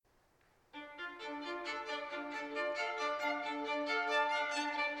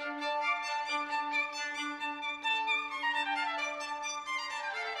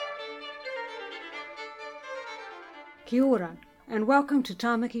Kia ora, and welcome to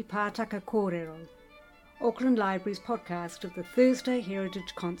Tāmaki Pātaka Kōrero, Auckland Library's podcast of the Thursday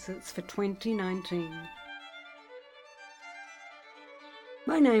Heritage Concerts for 2019.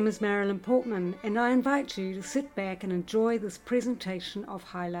 My name is Marilyn Portman, and I invite you to sit back and enjoy this presentation of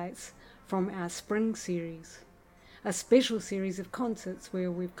highlights from our Spring Series, a special series of concerts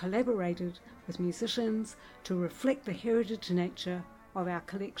where we've collaborated with musicians to reflect the heritage nature of our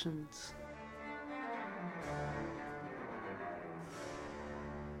collections.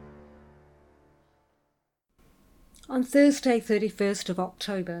 On Thursday 31st of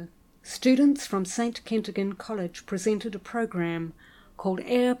October, students from St Kentigern College presented a program called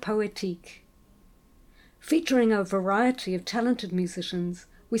Air Poétique. Featuring a variety of talented musicians,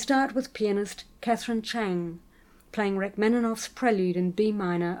 we start with pianist Catherine Chang, playing Rachmaninoff's Prelude in B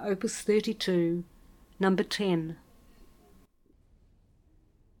minor, Opus 32, number 10.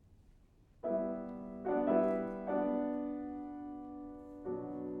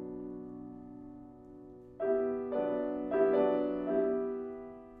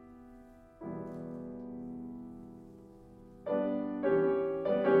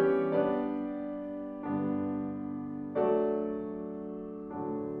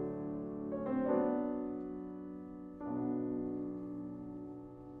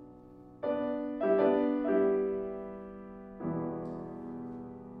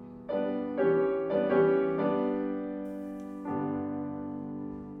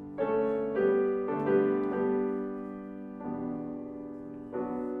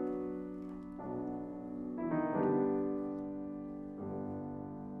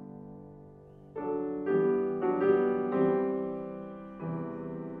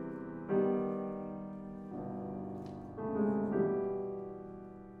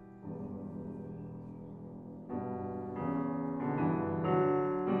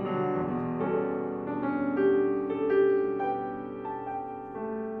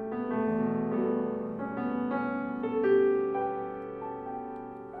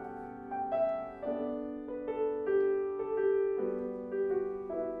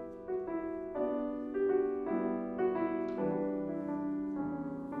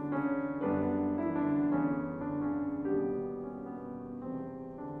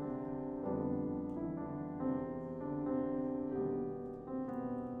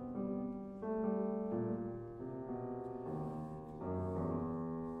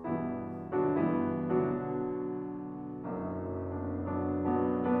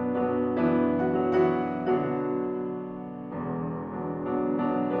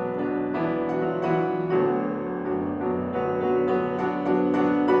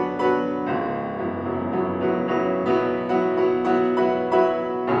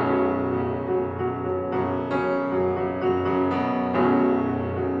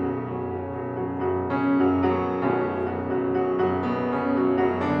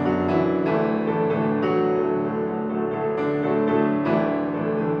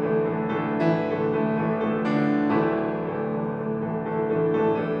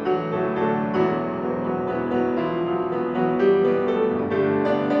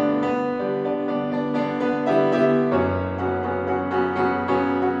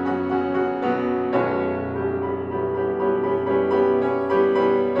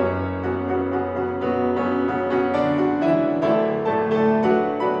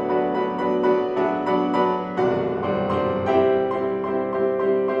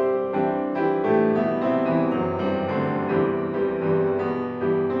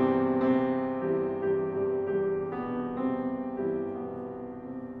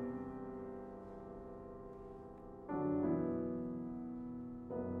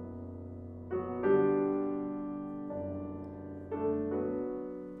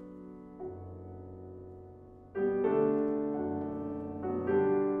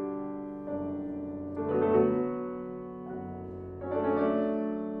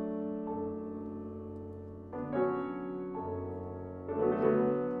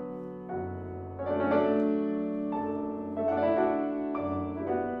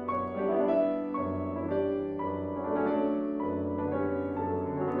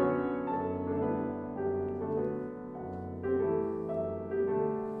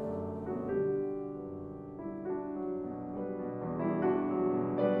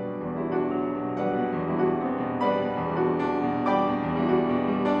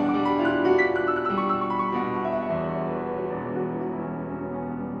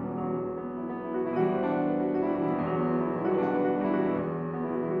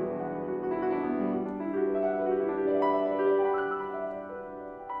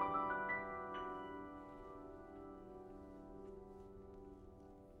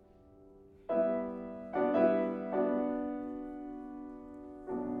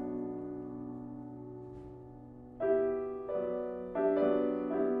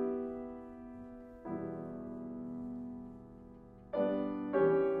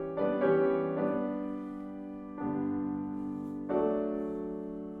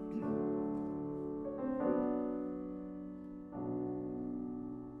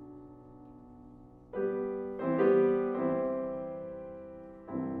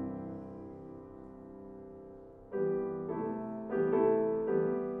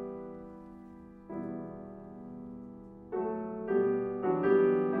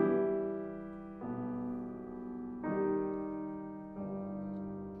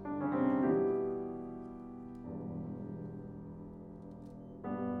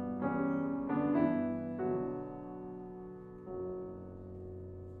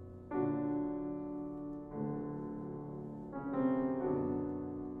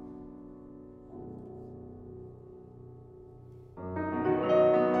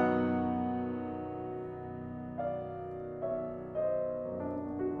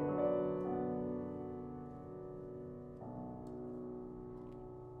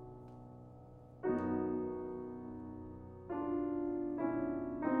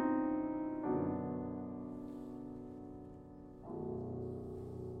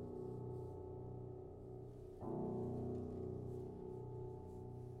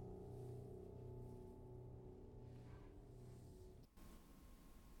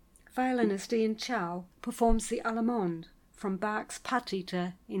 violinist Ian Chow performs the Allemande from Bach's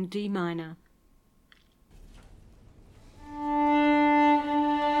Partita in D minor.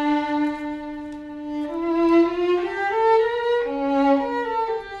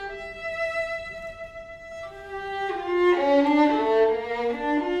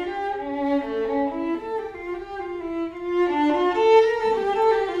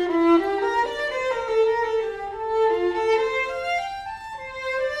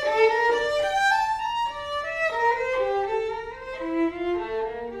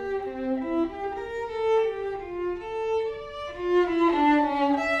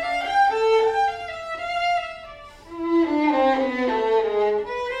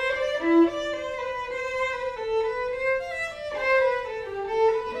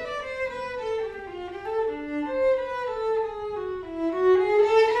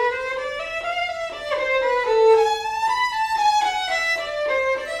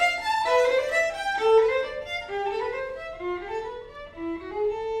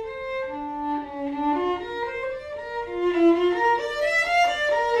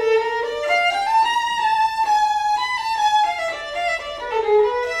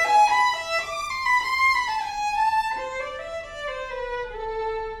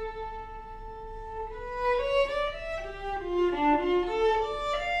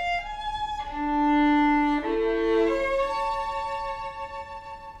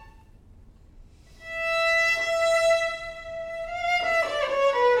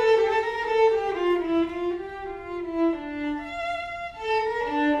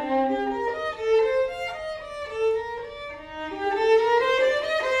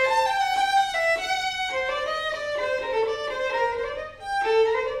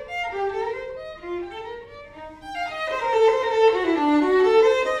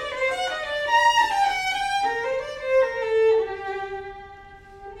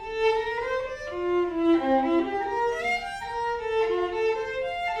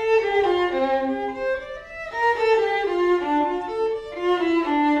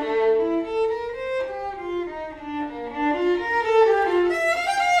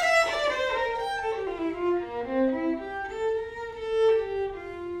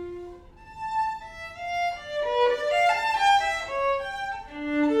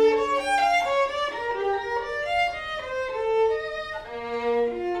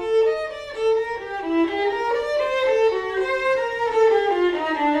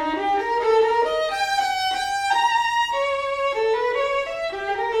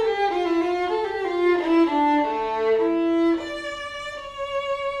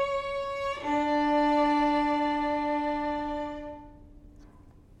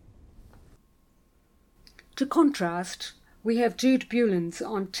 To contrast, we have Jude Bulens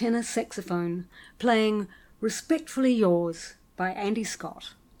on tenor saxophone playing Respectfully Yours by Andy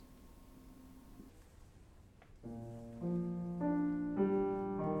Scott.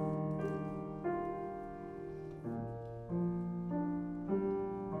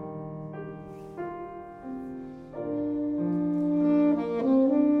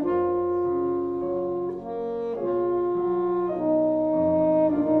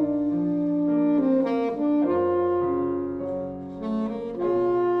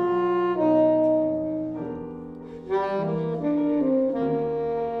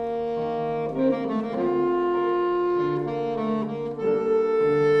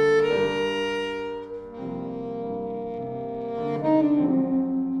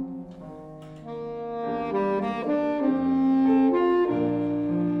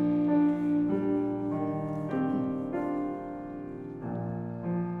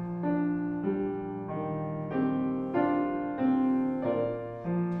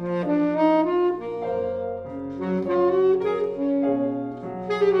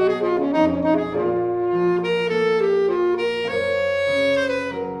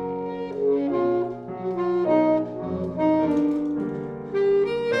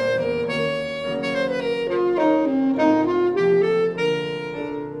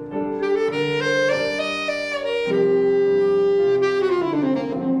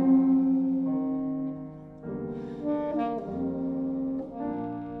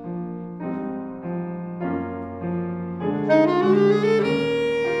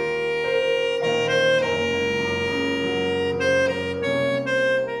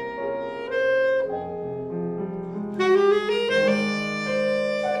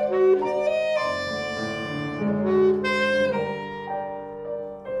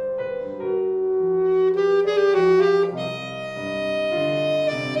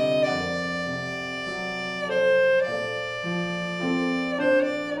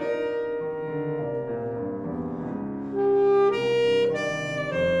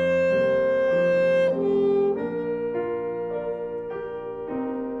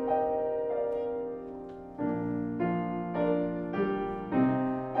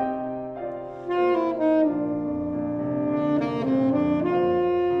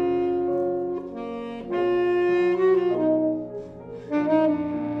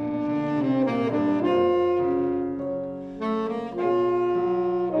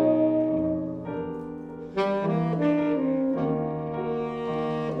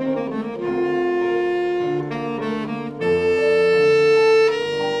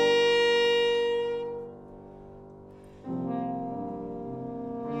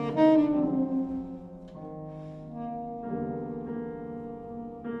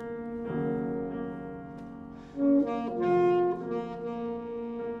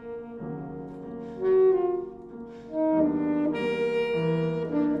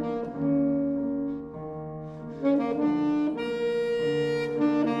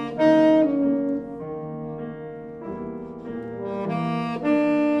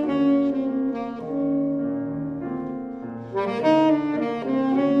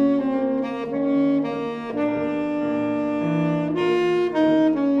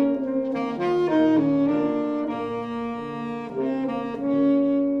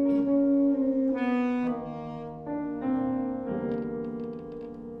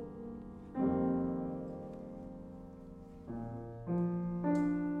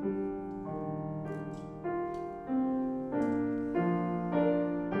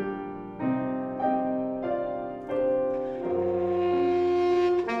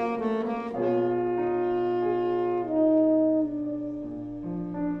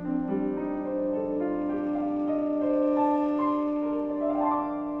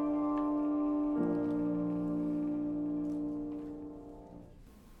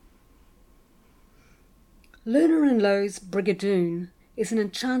 Lowe's Brigadoon is an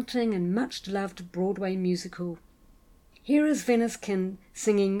enchanting and much-loved Broadway musical. Here is Venuskin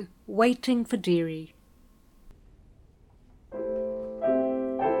singing Waiting for Dearie.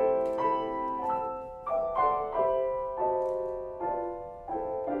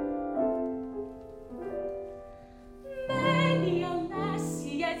 Many a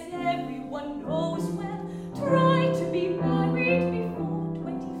lassie, as everyone knows well, tried to be married before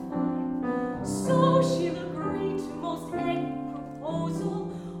 25. So she'll agree to most any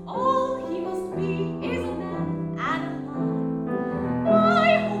proposal. All he must be is a man and a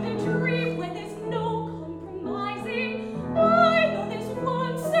lie. I hope and dream when there's no compromising. I know there's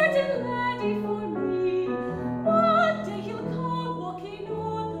one certain laddie for me. One day he'll come walking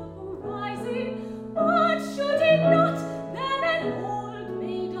on the horizon, but should he not, then an old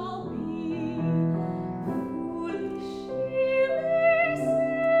maid I'll be. Foolish she may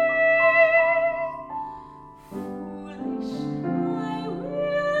say, foolish I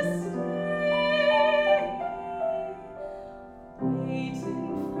will stay, waiting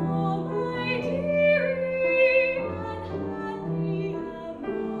for my dearie, and happy am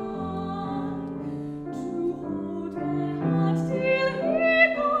I to hold my heart till he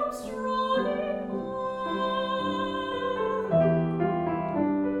comes strolling by.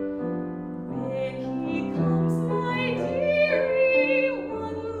 When he comes, my dearie,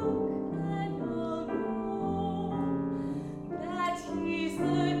 one look and I'll know that he's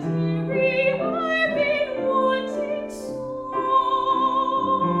the dearie I've been wanting so.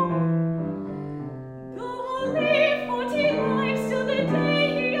 Though I'll live 40 lives till the day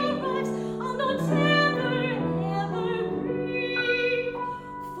he arrives, I'll not ever grieve,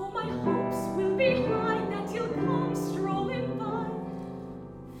 for my hopes will be high that he'll come strolling by.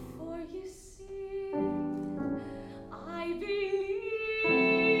 For you see, I believe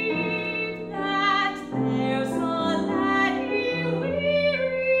that there's a laddie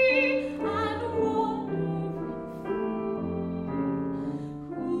weary and wandering,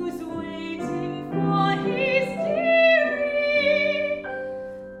 who's waiting for his dearie, me.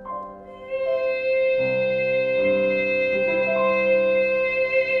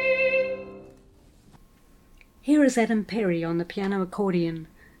 Here is Adam Perry on the piano accordion,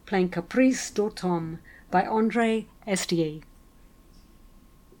 playing Caprice d'Automne by André Astier.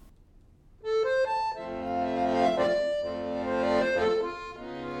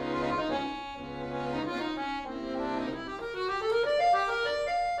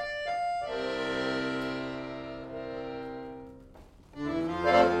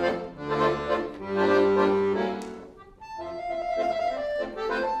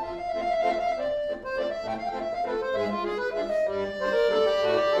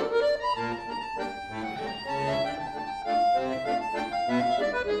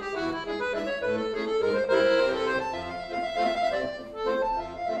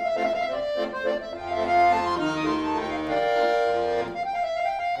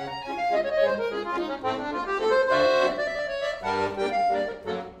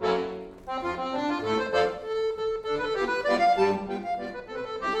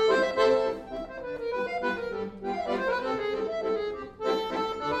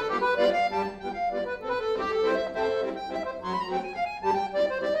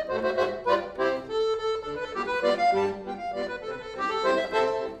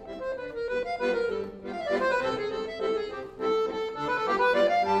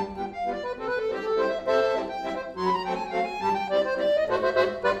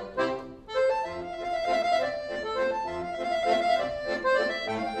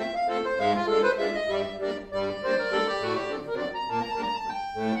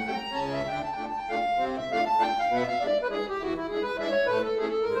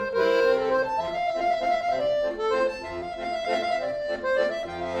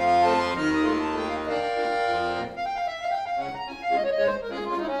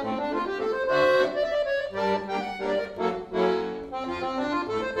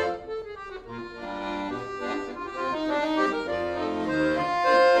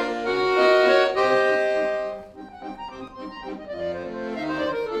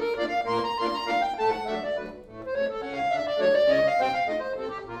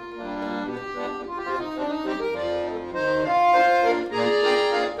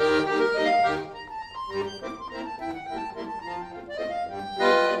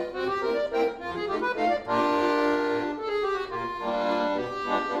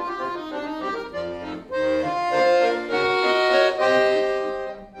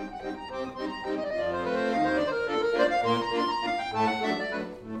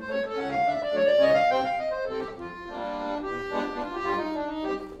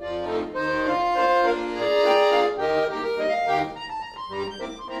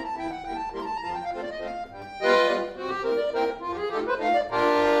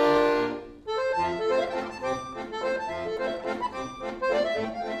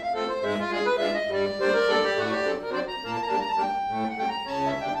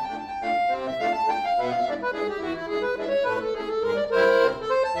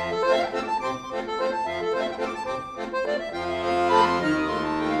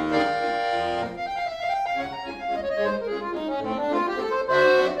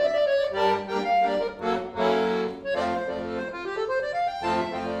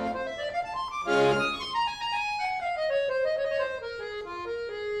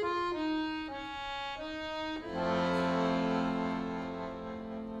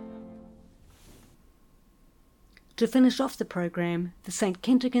 To finish off the program, the St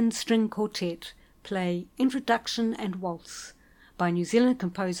Kentigern String Quartet play Introduction and Waltz by New Zealand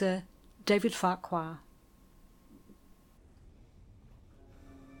composer David Farquhar.